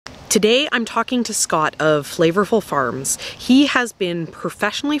Today I'm talking to Scott of Flavourful Farms. He has been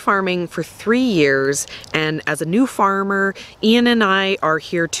professionally farming for 3 years, and as a new farmer, Ian and I are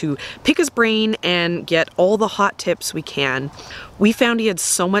here to pick his brain and get all the hot tips we can. We found he had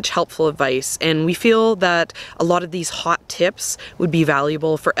so much helpful advice, and we feel that a lot of these hot tips would be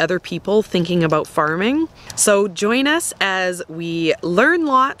valuable for other people thinking about farming. So join us as we learn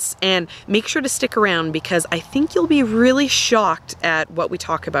lots, and make sure to stick around because I think you'll be really shocked at what we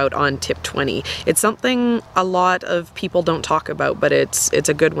talk about on tip 20. It's something a lot of people don't talk about, but it's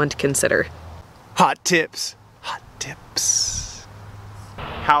a good one to consider. Hot tips. Hot tips.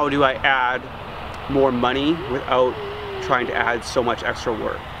 How do I add more money without trying to add so much extra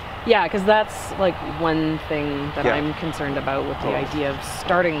work? Yeah, because that's like one thing that I'm concerned about with the idea of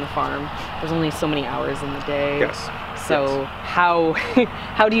starting the farm. There's only so many hours in the day. Yes. So how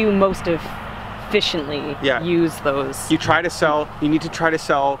do you most efficiently use those? You need to try to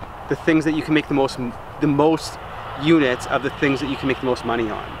sell the things that you can make the most units of the things that you can make the most money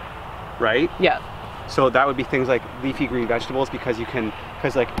on, right? Yeah. So that would be things like leafy green vegetables, because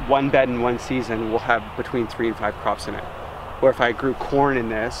like one bed in one season will have between 3 and 5 crops in it. Or if I grew corn in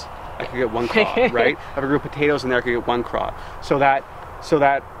this, I could get 1 crop, right? If I grew potatoes in there, I could get 1 crop. So that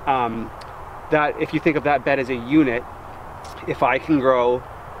if you think of that bed as a unit, if I can grow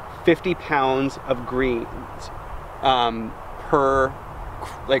 50 pounds of greens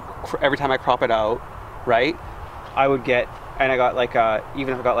every time I crop it out, right? I would get, and I got like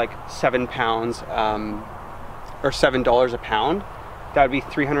even if I got like 7 pounds or $7 a pound, that would be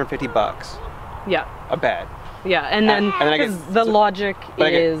 350 bucks. Yeah. A bed. Yeah, and then I get the logic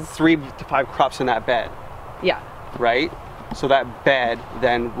is 3 to 5 crops in that bed. Yeah. Right? So that bed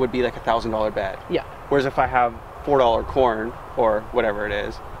then would be like $1,000 bed. Yeah. Whereas if I have $4 corn or whatever it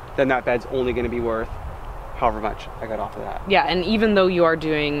is, then that bed's only going to be worth however much I got off of that. Yeah, and even though you are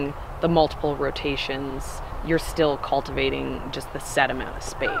doing the multiple rotations, you're still cultivating just the set amount of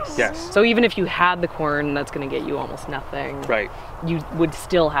space. Yes. So even if you had the corn, that's going to get you almost nothing. Right. You would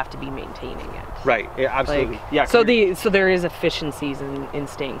still have to be maintaining it. Right. Yeah, absolutely. Yeah. So there is efficiencies in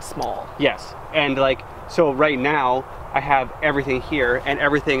staying small. Yes. And like, so right now I have everything here, and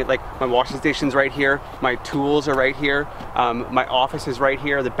everything, like my washing station's right here, my tools are right here, my office is right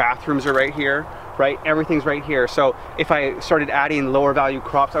here, the bathrooms are right here, right? Everything's right here. So if I started adding lower value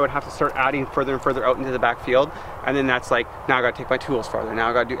crops, I would have to start adding further and further out into the back field. And then that's like, now I gotta take my tools farther. Now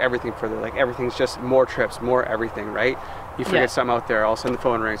I gotta do everything further. Like everything's just more trips, more everything, right? You forget something out there, all of a sudden the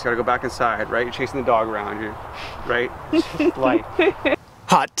phone rings, you gotta go back inside, right? You're chasing the dog around, right? It's just life.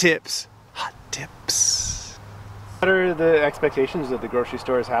 Hot tips. Hot tips. What are the expectations that the grocery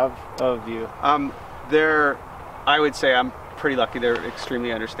stores have of you? I would say I'm pretty lucky. They're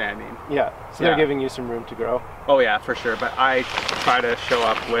extremely understanding. Yeah, so they're giving you some room to grow. Oh yeah, for sure. But I try to show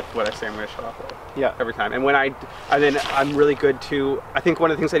up with what I say I'm going to show up with. Yeah. Every time. And then I'm really good to, I think one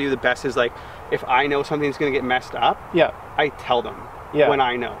of the things I do the best is like, if I know something's going to get messed up, I tell them when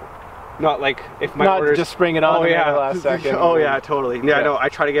I know. Not like if my orders, just spring it on the last second. Oh yeah, totally. Yeah, no, I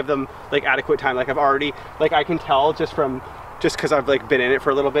try to give them like adequate time. Like I've already, like I can tell just because I've like been in it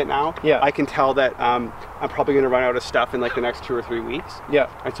for a little bit now. Yeah. I can tell that I'm probably going to run out of stuff in like the next 2 or 3 weeks. Yeah.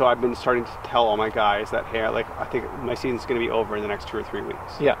 And so I've been starting to tell all my guys that, hey, I think my season's going to be over in the next 2 or 3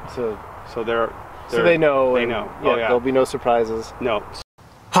 weeks. Yeah. So they know. They know. Yeah, there'll be no surprises. No.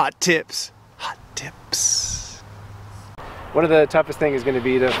 Hot tips. Hot tips. One of the toughest things is going to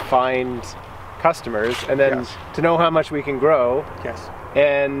be to find customers, and then to know how much we can grow. Yes.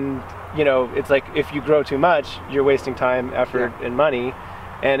 And you know, it's like if you grow too much, you're wasting time, effort, and money.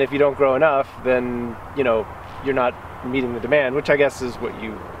 And if you don't grow enough, then you know you're not meeting the demand, which I guess is what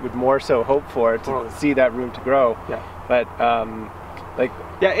you would more so hope for, to see that room to grow. Yeah. But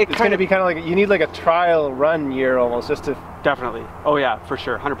it's going to be kind of like you need like a trial run year almost, just to. Definitely. Oh yeah, for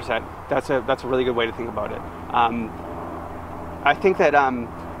sure, 100%. That's a really good way to think about it. I think that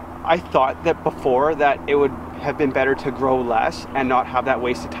I thought that before that it would have been better to grow less and not have that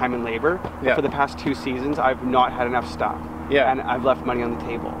wasted time and labor. Yeah. For the past 2 seasons, I've not had enough stock. Yeah. And I've left money on the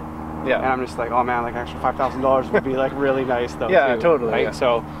table. Yeah. And I'm just like, oh man, like extra $5,000 would be like really nice though. Yeah, too, totally. Right? Yeah.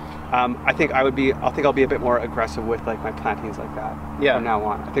 So I think I'll be a bit more aggressive with like my plantings like that. Yeah. From now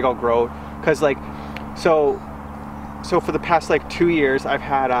on, I think I'll grow because like so for the past like 2 years, I've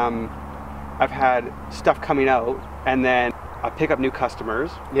had stuff coming out, and then I pick up new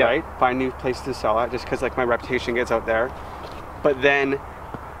customers, right? Find new places to sell it, just because like my reputation gets out there. But then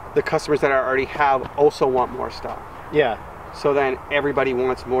the customers that I already have also want more stuff. Yeah. So then everybody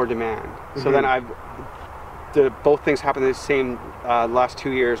wants more demand. Mm-hmm. So then both things happen the same last 2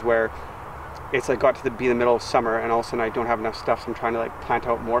 years, where it's like got to be the middle of summer, and all of a sudden I don't have enough stuff, so I'm trying to like plant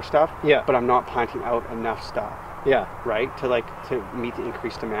out more stuff. Yeah. But I'm not planting out enough stuff. Yeah. Right, to meet the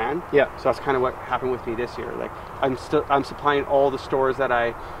increased demand. Yeah. So that's kind of what happened with me this year. Like I'm supplying all the stores that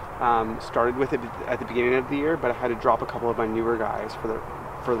I started with at the beginning of the year, but I had to drop a couple of my newer guys for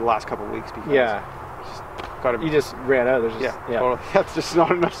the last couple of weeks because you just ran out. There's just totally. That's just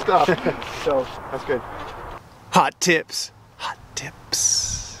not enough stuff. So that's good. Hot tips. Hot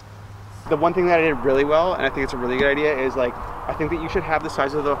tips. The one thing that I did really well, and I think it's a really good idea, is like I think that you should have the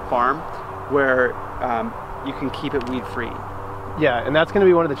size of the farm where you can keep it weed free. Yeah, and that's going to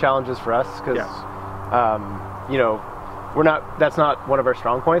be one of the challenges for us because you know, that's not one of our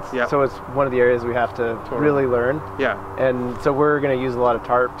strong points. Yeah. So it's one of the areas we have to really learn. Yeah. And so we're going to use a lot of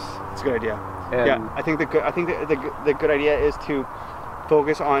tarps. It's a good idea. And yeah. I think the good idea is to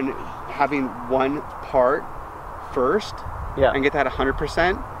focus on having one part first. Yeah. And get that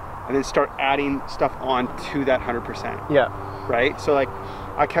 100%, and then start adding stuff on to that 100%. Yeah. Right. So like,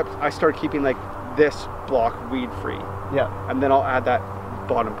 I started keeping like this block weed free. Yeah. And then I'll add that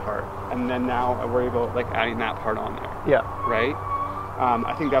bottom part, and then now I worry about like adding that part on there. Yeah. Right.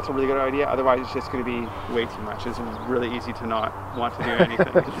 I think that's a really good idea. Otherwise, it's just going to be way too much. It's really easy to not want to do anything.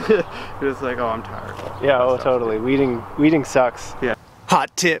 It's like, oh, I'm tired. Yeah. Oh, totally. Weeding sucks. Yeah.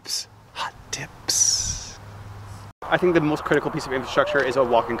 Hot tips. Hot tips. I think the most critical piece of infrastructure is a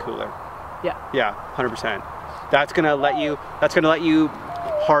walk-in cooler. Yeah. Yeah, 100%. That's gonna let you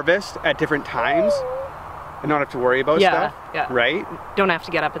harvest at different times and not have to worry about stuff. Yeah. Right? Don't have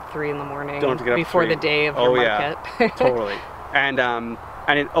to get up at 3 in the morning. Don't have to get up before at 3. the day of your market. Yeah. Totally. And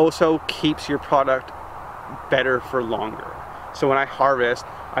it also keeps your product better for longer. So when I harvest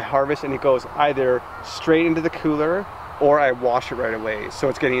and it goes either straight into the cooler or I wash it right away. So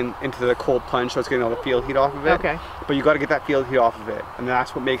it's getting into the cold plunge, so it's getting all the field heat off of it. Okay. But you got to get that field heat off of it, and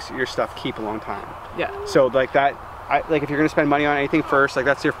that's what makes your stuff keep a long time. Yeah. So like that, like if you're gonna spend money on anything first, like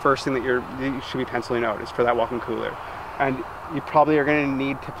that's your first thing that you should be penciling out is for that walk-in cooler. And you probably are gonna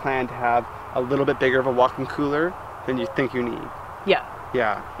need to plan to have a little bit bigger of a walk-in cooler than you think you need. Yeah.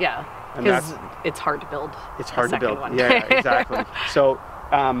 Yeah. Yeah. Because it's hard to build. It's hard to build. One. Yeah, exactly. So,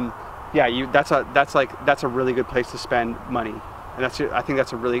 yeah, that's a really good place to spend money, and I think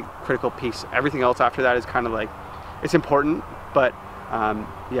that's a really critical piece. Everything else after that is kind of like, it's important, but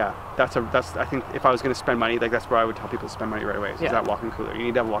yeah, that's I think if I was going to spend money, like that's where I would tell people to spend money right away. Is that walk-in cooler. You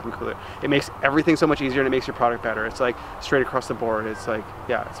need to have a walk-in cooler. It makes everything so much easier, and it makes your product better. It's like straight across the board. It's like,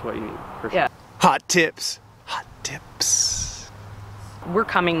 yeah, it's what you need for sure. Yeah. Hot tips. Hot tips. We're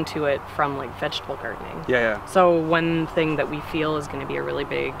coming to it from like vegetable gardening. Yeah. So one thing that we feel is going to be a really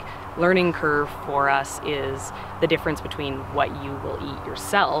big learning curve for us is the difference between what you will eat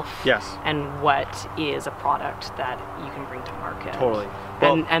yourself and what is a product that you can bring to market. Totally.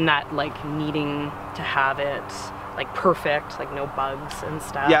 Well, and that like needing to have it like perfect, like no bugs and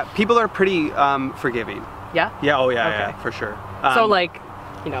stuff. Yeah, people are pretty forgiving. Yeah? Yeah, oh yeah, yeah, for sure. So like,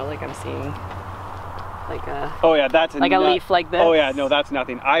 you know, like I'm seeing like a that's like a leaf like this. Oh yeah, no, that's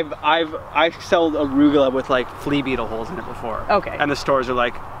nothing. I sold arugula with like flea beetle holes in it before. Okay. And the stores are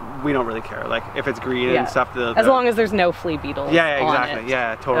like, we don't really care. Like if it's green and stuff. As long as there's no flea beetles. Yeah, exactly. On it.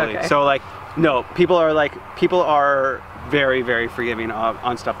 Yeah, totally. Okay. So like, no, people are very, very forgiving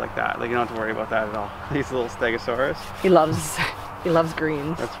on stuff like that. Like you don't have to worry about that at all. He's a little stegosaurus. He loves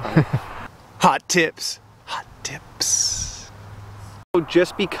greens. That's funny. Hot tips. Hot tips. So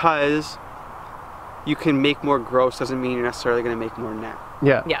just because you can make more gross doesn't mean you're necessarily going to make more net.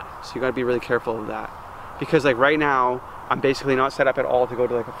 Yeah. Yeah. So you got to be really careful of that, because like right now I'm basically not set up at all to go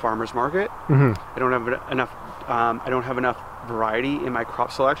to like a farmer's market. Mm-hmm. I don't have enough. I don't have enough variety in my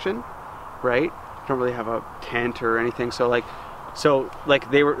crop selection, right? I don't really have a tent or anything. So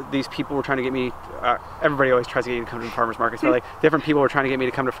these people were trying to get me. Everybody always tries to get you to come to farmers markets, but like different people were trying to get me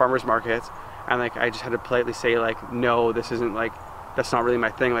to come to farmers markets, and like I just had to politely say like, no, this isn't like. That's not really my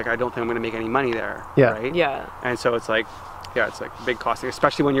thing. Like I don't think I'm going to make any money there. Yeah. Right. Yeah. And so it's like, yeah, it's like big costing,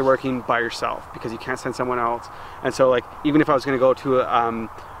 especially when you're working by yourself because you can't send someone else. And so like, even if I was going to go to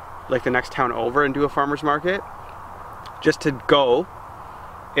like the next town over and do a farmer's market, just to go,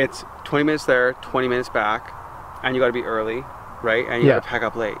 it's 20 minutes there, 20 minutes back, and you got to be early, right? And you got to pack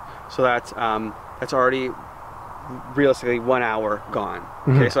up late. So that's already realistically 1 hour gone.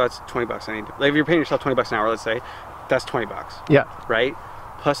 Mm-hmm. Okay, so that's $20. I need to, like if you're paying yourself $20 an hour, let's say, that's $20. Yeah. Right?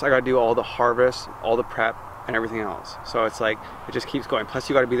 Plus I gotta do all the harvest, all the prep, and everything else. So it's like, it just keeps going. Plus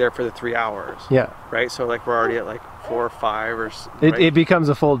you gotta be there for the 3 hours. Yeah. Right? So like we're already at like 4 or 5 or right? It becomes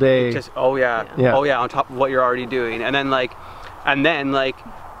a full day. It just, oh yeah, on top of what you're already doing. And then like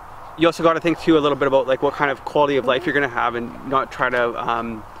you also gotta think too a little bit about like what kind of quality of life you're gonna have and not try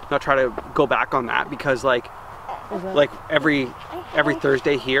to not try to go back on that, because like every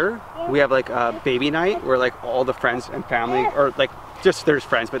Thursday here we have like a baby night where like all the friends and family, or like just there's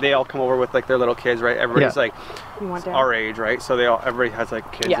friends, but they all come over with like their little kids, right? Everybody's like our age, right? So everybody has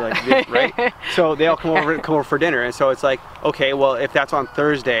like kids, like, right? So they all come over for dinner, and so it's like, okay, well, if that's on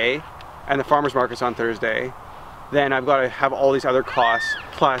Thursday and the farmers market's on Thursday, then I've got to have all these other costs,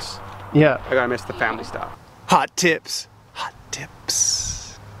 plus I gotta miss the family stuff. Hot tips. Hot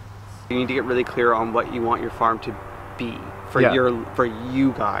tips. You need to get really clear on what you want your farm to be for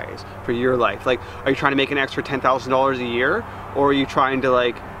you guys, for your life. Like, are you trying to make an extra $10,000 a year, or are you trying to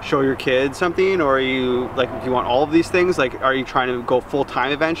like show your kids something, or are you like, do you want all of these things? Like, are you trying to go full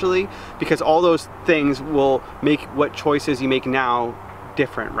time eventually? Because all those things will make what choices you make now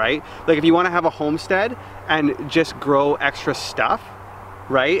different, right? Like, if you want to have a homestead and just grow extra stuff,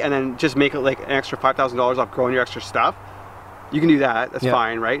 right, and then just make it like an extra $5,000 off growing your extra stuff, you can do that. That's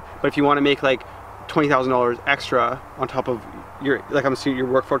fine, right? But if you want to make like $20,000 extra on top of your, like, I'm assuming your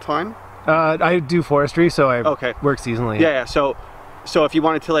work full time. I do forestry, so I work seasonally. Yeah. So if you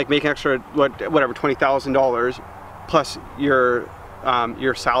wanted to like make an extra whatever $20,000 plus your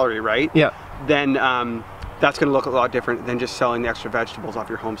salary, right? Yeah. Then that's going to look a lot different than just selling the extra vegetables off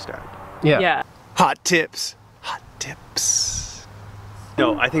your homestead. Yeah. Hot tips. Hot tips.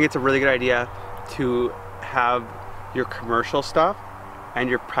 No, I think it's a really good idea to have your commercial stuff and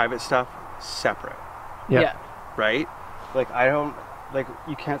your private stuff separate. Yeah. Right? Like, I don't, like,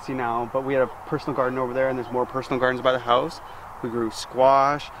 you can't see now, but we had a personal garden over there, and there's more personal gardens by the house. We grew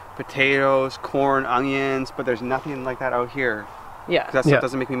squash, potatoes, corn, onions, but there's nothing like that out here. Yeah. That stuff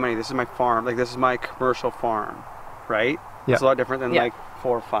doesn't make me money. This is my farm. Like, this is my commercial farm, right? Yeah. It's a lot different than like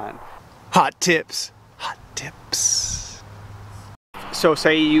for fun. Hot tips. Hot tips. So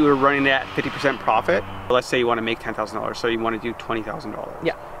say you were running at 50% profit. Let's say you want to make $10,000, so you want to do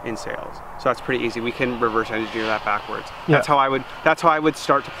 $20,000 in sales. So that's pretty easy. We can reverse engineer that backwards. Yeah. That's how I would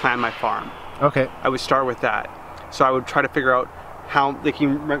start to plan my farm. Okay. I would start with that. So I would try to figure out how, like, you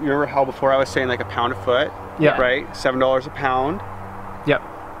remember how before I was saying like a pound a foot? Yeah. Right? $7 a pound. Yep.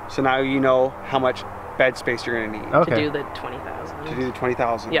 So now you know how much bed space you're going to need. To do the 20,000. To do the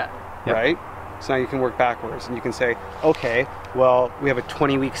 20,000. Yeah. Right? So now you can work backwards, and you can say, okay, well, we have a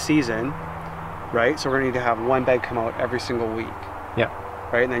 20-week season, right? So we're gonna need to have one bed come out every single week. Yeah.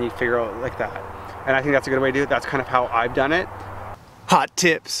 Right, and then you figure out like that. And I think that's a good way to do it. That's kind of how I've done it. Hot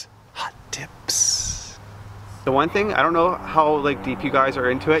tips. Hot tips. The one thing, I don't know how like deep you guys are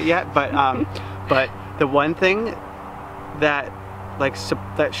into it yet, but but the one thing that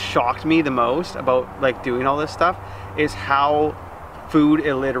that shocked me the most about like doing all this stuff is how food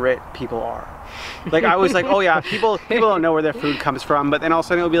illiterate people are. Like, I was like, oh yeah, people don't know where their food comes from, but then all of a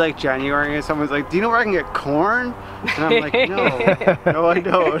sudden it'll be like January and someone's like, do you know where I can get corn? And I'm like, no, I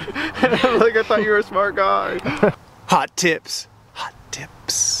don't. Like, I thought you were a smart guy. Hot tips. Hot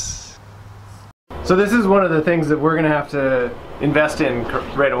tips. So this is one of the things that we're gonna have to invest in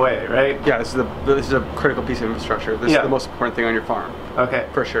right away, right? Yeah, this is a critical piece of infrastructure. This is the most important thing on your farm. Okay.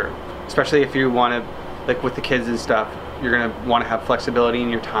 For sure. Especially if you want to, like with the kids and stuff, you're gonna want to have flexibility in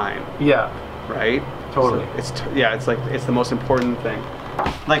your time. Yeah. Right? Totally. So it's the most important thing.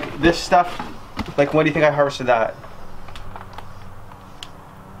 Like this stuff, like when do you think I harvested that?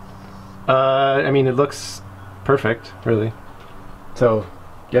 I mean, it looks perfect, really. So,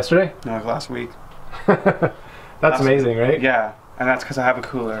 yesterday? No, like last week. That's amazing, right? Yeah, and that's because I have a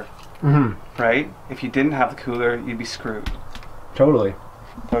cooler. Mm-hmm. Right? If you didn't have the cooler, you'd be screwed. Totally.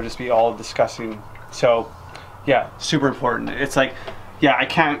 It would just be all disgusting. So, yeah, super important. It's like, yeah, I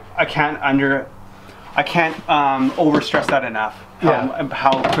can't over stress that enough.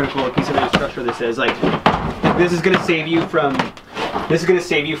 How critical a piece of infrastructure this is. Like, this is gonna save you from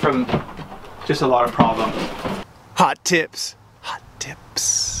just a lot of problems. Hot tips. Hot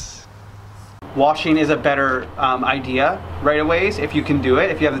tips. Washing is a better idea right away if you can do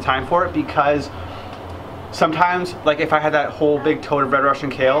it, if you have the time for it, because sometimes, like if I had that whole big tote of red Russian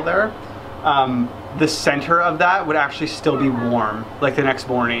kale there, the center of that would actually still be warm, like the next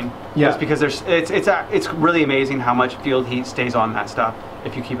morning. Yeah. Just because it's really amazing how much field heat stays on that stuff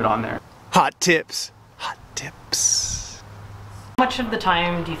if you keep it on there. Hot tips. Hot tips. How much of the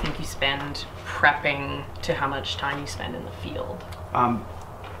time do you think you spend prepping to how much time you spend in the field?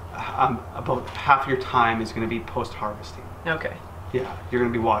 About half your time is going to be post-harvesting. Okay. Yeah, you're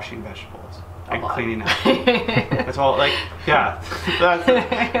going to be washing vegetables. And cleaning up. That's all, like, yeah.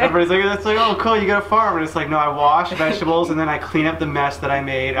 Everybody's like, that's like, oh cool, you got a farm. And it's like, no, I wash vegetables and then I clean up the mess that I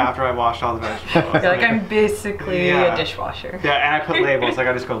made after I washed all the vegetables. You're like, I'm basically a dishwasher. Yeah, and I put labels. Like,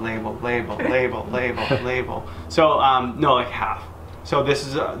 I just go label, label, label, label, label. So, no, like half. So this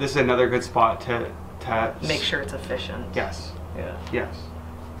is another good spot to make sure it's efficient. Yes. Yeah. Yes.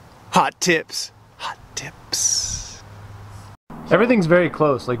 Hot tips. Hot tips. Everything's very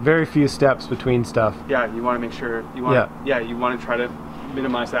close, like very few steps between stuff. Yeah, you want to make sure you want. Yeah, you want to try to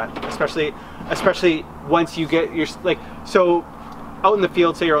minimize that, especially once you get your like so out in the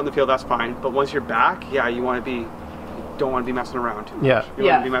field. Say you're out in the field, that's fine. But once you're back, yeah, you want to be don't want to be messing around too much. Yeah. You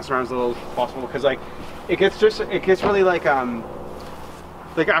want to be messing around as little as possible because like it gets really like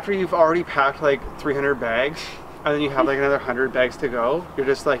after you've already packed like 300 bags and then you have like another 100 bags to go, you're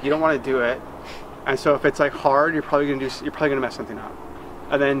just like you don't want to do it. And so if it's like hard, you're probably gonna mess something up.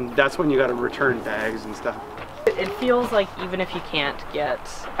 And then that's when you got to return bags and stuff. It feels like even if you can't get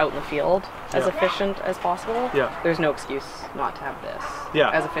out in the field as efficient as possible, there's no excuse not to have this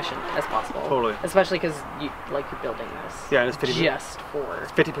as efficient as possible. Totally. Especially because you're building this. Yeah, and it's 50%. Just for.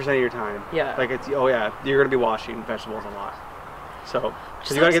 It's 50% of your time. Yeah. Like it's you're gonna be washing vegetables a lot. So.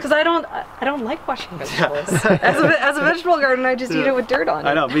 Because I don't like washing vegetables. As a vegetable gardener, I just eat it with dirt on it.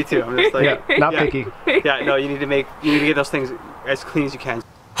 I know, me too. I'm just like not picky. Yeah, no, you need to get those things as clean as you can.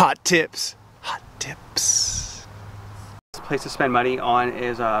 Hot tips. Hot tips. The place to spend money on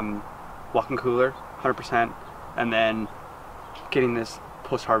is walk-in cooler, 100%, and then getting this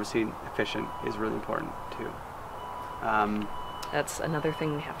post-harvesting efficient is really important too. That's another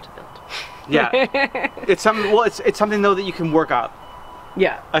thing we have to build. Yeah, it's something. Well, it's something though that you can work up.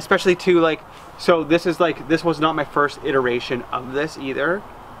 Yeah. Especially too, like, so this was not my first iteration of this either.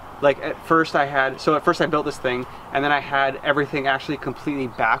 Like at first I built this thing and then I had everything actually completely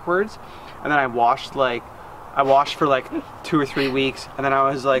backwards, and then I washed for like 2 or 3 weeks, and then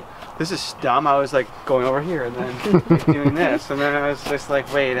I was like, this is dumb. I was like going over here and then doing this, and then I was just like,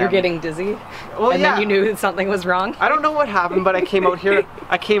 wait. You're getting dizzy? Well, and then you knew that something was wrong? I don't know what happened, but I came out here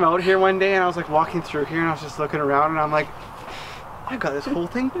one day and I was like walking through here and I was just looking around and I'm like, I got this whole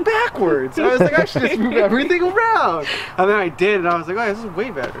thing backwards. I was like, I should just move everything around. And then I did, and I was like, oh, this is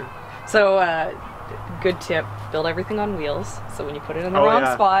way better. So, good tip, build everything on wheels. So when you put it in the wrong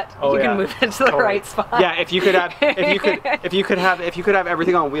spot, you can move it to the right spot. Yeah, if you could have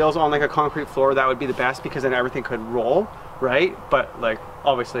everything on wheels on like a concrete floor, that would be the best, because then everything could roll, right? But like,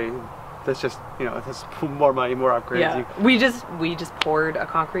 obviously, that's just, that's more money, more upgrades. Yeah, we just poured a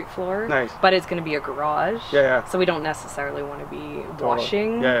concrete floor. Nice. But it's going to be a garage. Yeah. So we don't necessarily want to be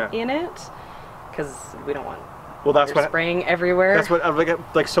washing in it, because we don't want spraying everywhere. That's what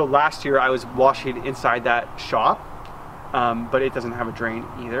like so last year I was washing inside that shop, but it doesn't have a drain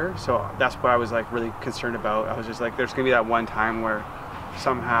either. So that's what I was like really concerned about. I was just like, there's going to be that one time where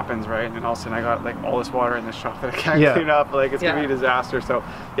something happens, right? And then all of a sudden I got like all this water in the shop that I can't clean up. Like it's gonna be a disaster. So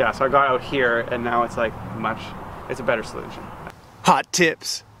so I got out here, and now it's like it's a better solution. Hot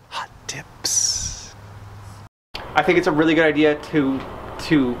tips. Hot tips. I think it's a really good idea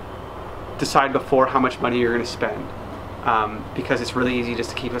to decide before how much money you're gonna spend. Because it's really easy just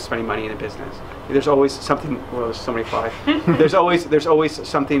to keep spending money in a business. There's always something. Well, there's so many flies. there's always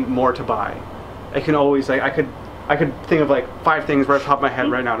something more to buy. I can always I could think of like 5 things right off the top of my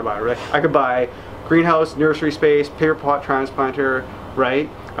head right now to buy, right? I could buy greenhouse, nursery space, paper pot transplanter, right?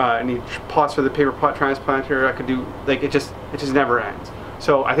 I need pots for the paper pot transplanter. I could do, like, it just never ends.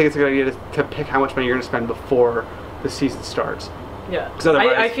 So I think it's a good idea to pick how much money you're gonna spend before the season starts. Yeah,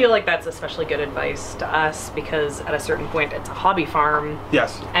 I feel like that's especially good advice to us, because at a certain point it's a hobby farm.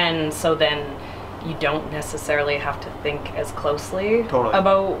 Yes. And so then you don't necessarily have to think as closely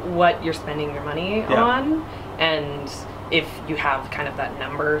about what you're spending your money on. And if you have kind of that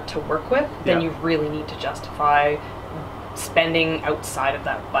number to work with, then you really need to justify spending outside of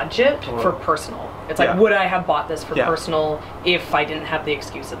that budget for personal. It's like, would I have bought this for personal if I didn't have the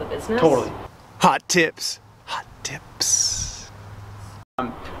excuse of the business? Totally. Hot tips. Hot tips.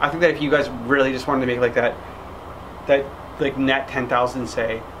 I think that if you guys really just wanted to make like that like net 10,000,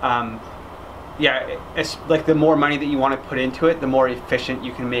 say, it's like the more money that you want to put into it, the more efficient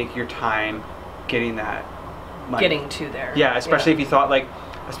you can make your time getting that money. Getting to there. Yeah, especially if you thought like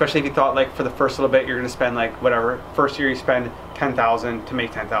for the first little bit you're going to spend like whatever. First year you spend 10,000 to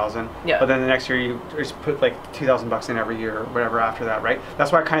make 10,000. Yeah. But then the next year you just put like 2,000 bucks in every year or whatever after that, right?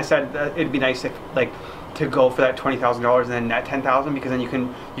 That's why I kind of said that it'd be nice if like to go for that $20,000 and then net 10,000, because then you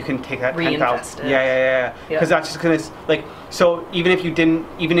can take that 10,000. Yeah. Because that's just gonna like, so even if you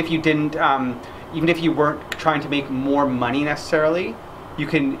weren't trying to make more money necessarily, you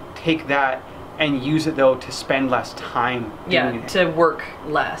can take that and use it though to spend less time doing it. To work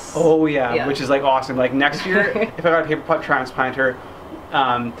less. Oh yeah, which is like awesome. Like next year, if I got a paper pot transplanter,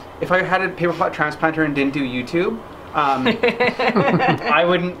 and didn't do YouTube, I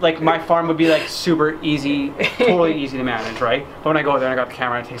wouldn't, like, my farm would be like super easy, totally easy to manage, right? But when I go there and I got the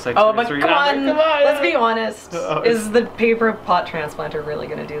camera, it takes like 2 Oh, to but 3 come on, let's be honest. Uh-oh. Is the paper pot transplanter really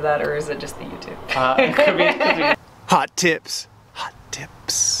going to do that, or is it just the YouTube? It could be. Hot tips. Hot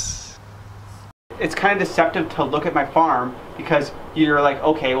tips. It's kind of deceptive to look at my farm because you're like,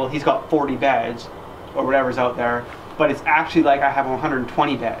 okay, well, he's got 40 beds or whatever's out there, but it's actually like I have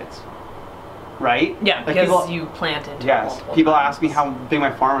 120 beds, right? Yeah, like because people, you plant into yes, people ask me how big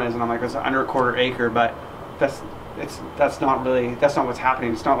my farm is, and I'm like, it's under a quarter acre, but that's not what's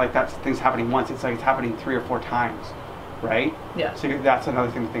happening. It's not like that thing's happening once. It's like it's happening 3 or 4 times, right? Yeah. So that's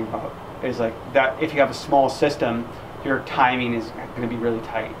another thing to think about, is like that if you have a small system, your timing is going to be really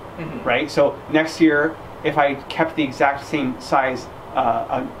tight, right? So next year, if I kept the exact same size,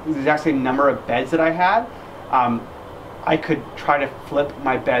 the exact same number of beds that I had, I could try to flip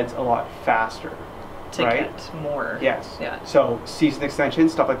my beds a lot faster. To right? get more. Yes. Yeah. So season extension,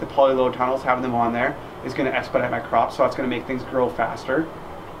 stuff like the polyload tunnels, having them on there is going to expedite my crops, so it's going to make things grow faster.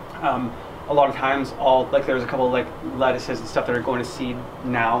 A lot of times, there's a couple of like lettuces and stuff that are going to seed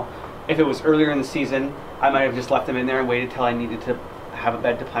now. If it was earlier in the season, I might have just left them in there and waited till I needed to have a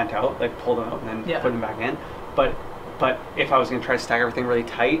bed to plant out, like pull them out and then put them back in. But if I was going to try to stack everything really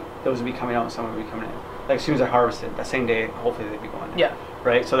tight, those would be coming out and some would be coming in. Like as soon as I harvested, that same day, hopefully they'd be going in. Yeah.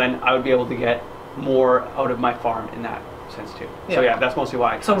 Right? So then I would be able to get more out of my farm in that sense too. Yeah. So yeah, that's mostly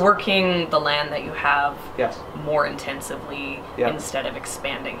why. So working the land that you have more intensively instead of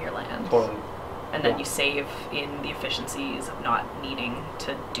expanding your land. Totally. And then you save in the efficiencies of not needing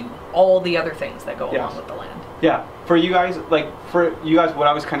to do all the other things that go along with the land. Yeah. For you guys, what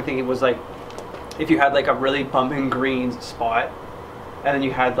I was kind of thinking was like, if you had like a really bumping greens spot, and then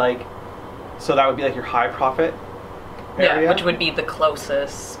you had like, so that would be like your high profit area. Yeah, which would be the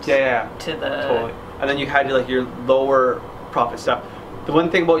closest to the... Totally. And then you had like your lower profit stuff. The one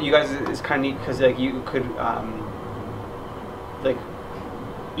thing about you guys is kind of neat because like you could like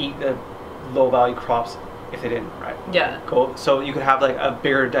eat the low value crops if they didn't, right? Yeah. Cool. So you could have like a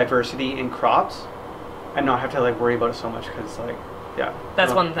bigger diversity in crops and not have to like worry about it so much because like,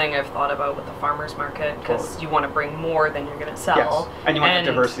 That's one thing I've thought about with the farmer's market because you want to bring more than you're going to sell. Yes. And you want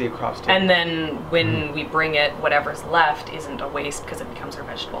the diversity of crops too. And then when we bring it, whatever's left isn't a waste because it becomes our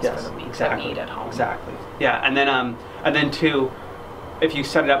vegetables for the week that we eat at home. Exactly. Yeah. And then too, if you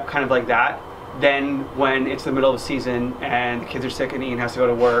set it up kind of like that, then when it's the middle of the season and the kids are sick and Ian has to go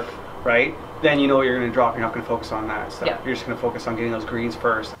to work, right? Then you know what you're going to drop. You're not going to focus on that stuff. Yeah. You're just going to focus on getting those greens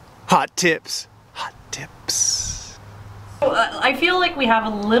first. Hot tips. Hot tips. I feel like we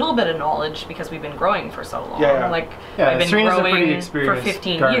have a little bit of knowledge because we've been growing for so long. I've been growing for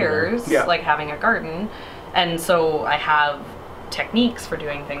 15 years, like having a garden. And so I have techniques for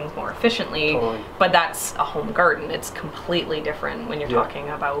doing things more efficiently, but that's a home garden. It's completely different when you're talking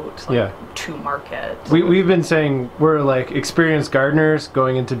about to market. We've been saying we're like experienced gardeners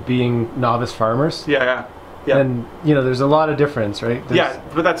going into being novice farmers. Yeah. And there's a lot of difference, right?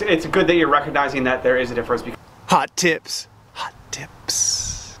 But it's good that you're recognizing that there is a difference. Hot tips. Hot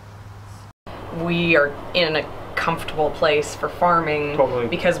tips. We are in a comfortable place for farming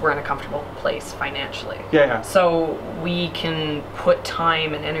because we're in a comfortable place financially. So we can put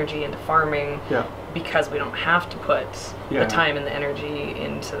time and energy into farming because we don't have to put the time and the energy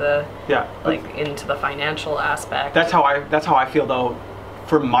into the into the financial aspect. That's how I feel though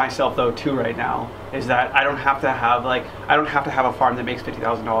for myself though too right now, is that I don't have to have a farm that makes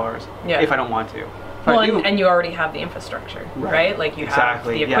 $50,000 if I don't want to. Well, and you already have the infrastructure, right? Like you have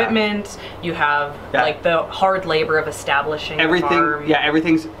the equipment, you have like the hard labor of establishing everything. A farm. Yeah,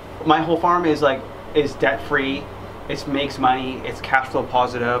 everything's. My whole farm is debt free. It makes money. It's cash flow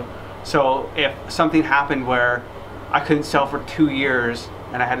positive. So if something happened where I couldn't sell for 2 years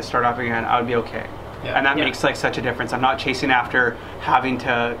and I had to start up again, I would be okay. Yeah. And that makes like such a difference. I'm not chasing after having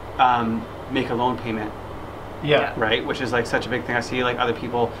to make a loan payment. Right, which is like such a big thing. I see like other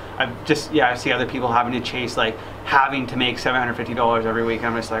people. I see other people having to chase like having to make $750 every week. And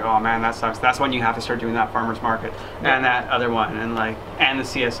I'm just like, oh man, that sucks. That's when you have to start doing that farmer's market and that other one and the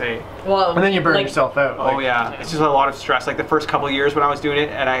CSA. Well, and then you burn yourself out. Oh it's just a lot of stress. Like the first couple of years when I was doing it,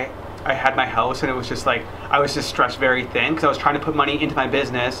 and I had my house, and it was just like I was just stretched very thin because I was trying to put money into my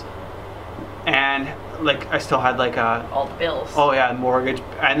business, and like I still had like all the bills. Oh yeah, mortgage,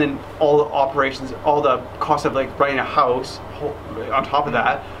 and then all the operations, all the cost of like running a house on top of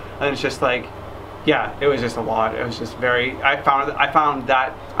that, and it's just like, it was just a lot. It was just very. I found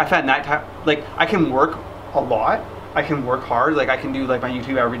that time like I can work a lot, I can work hard, like I can do like my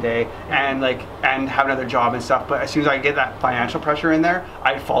YouTube every day and have another job and stuff, but as soon as I get that financial pressure in there,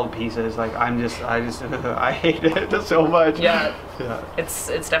 I fall to pieces. Like I hate it so much. Yeah. It's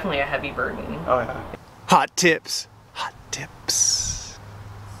definitely a heavy burden. Oh yeah. Hot tips. Hot tips.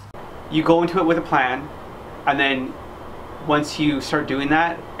 You go into it with a plan, and then once you start doing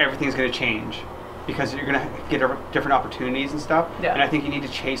that, everything's going to change because you're going to get different opportunities and stuff. Yeah. And I think you need to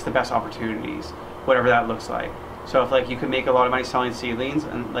chase the best opportunities, whatever that looks like. So if like you can make a lot of money selling seedlings,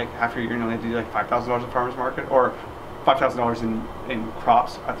 and like after you're going to do like $5,000 at farmers market or $5,000 in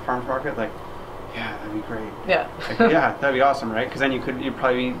crops at the farmers market, like yeah, that'd be great. Yeah. Like, yeah, that'd be awesome, right? Because then you'd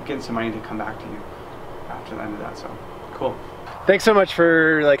probably be getting some money to come back to you after the end of that. So cool. Thanks so much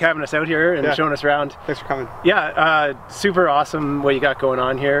for like having us out here and showing us around. Thanks for coming. Yeah, super awesome what you got going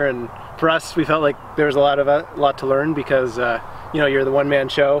on here, and for us, we felt like there was a lot to learn because you know, you're the one-man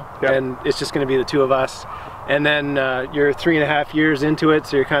show, and it's just going to be the two of us. And then you're 3.5 years into it,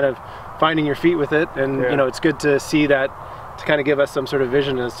 so you're kind of finding your feet with it, and you know, it's good to see that, to kind of give us some sort of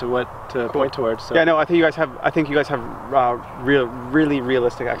vision as to what to point towards. So. Yeah, no, I think you guys have really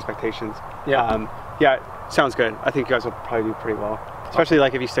realistic expectations. Yeah. Yeah, sounds good. I think you guys will probably do pretty well, especially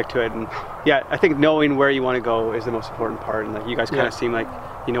like if you stick to it. And yeah, I think knowing where you want to go is the most important part. And like you guys kind of seem like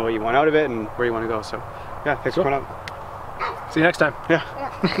you know what you want out of it and where you want to go. So yeah, thanks for coming up. See you next time. Yeah.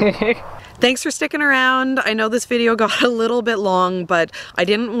 Thanks for sticking around. I know this video got a little bit long, but I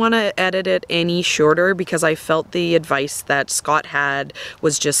didn't want to edit it any shorter because I felt the advice that Scott had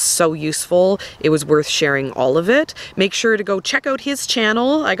was just so useful. It was worth sharing all of it. Make sure to go check out his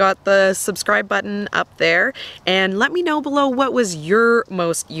channel. I got the subscribe button up there, and let me know below what was your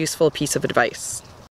most useful piece of advice.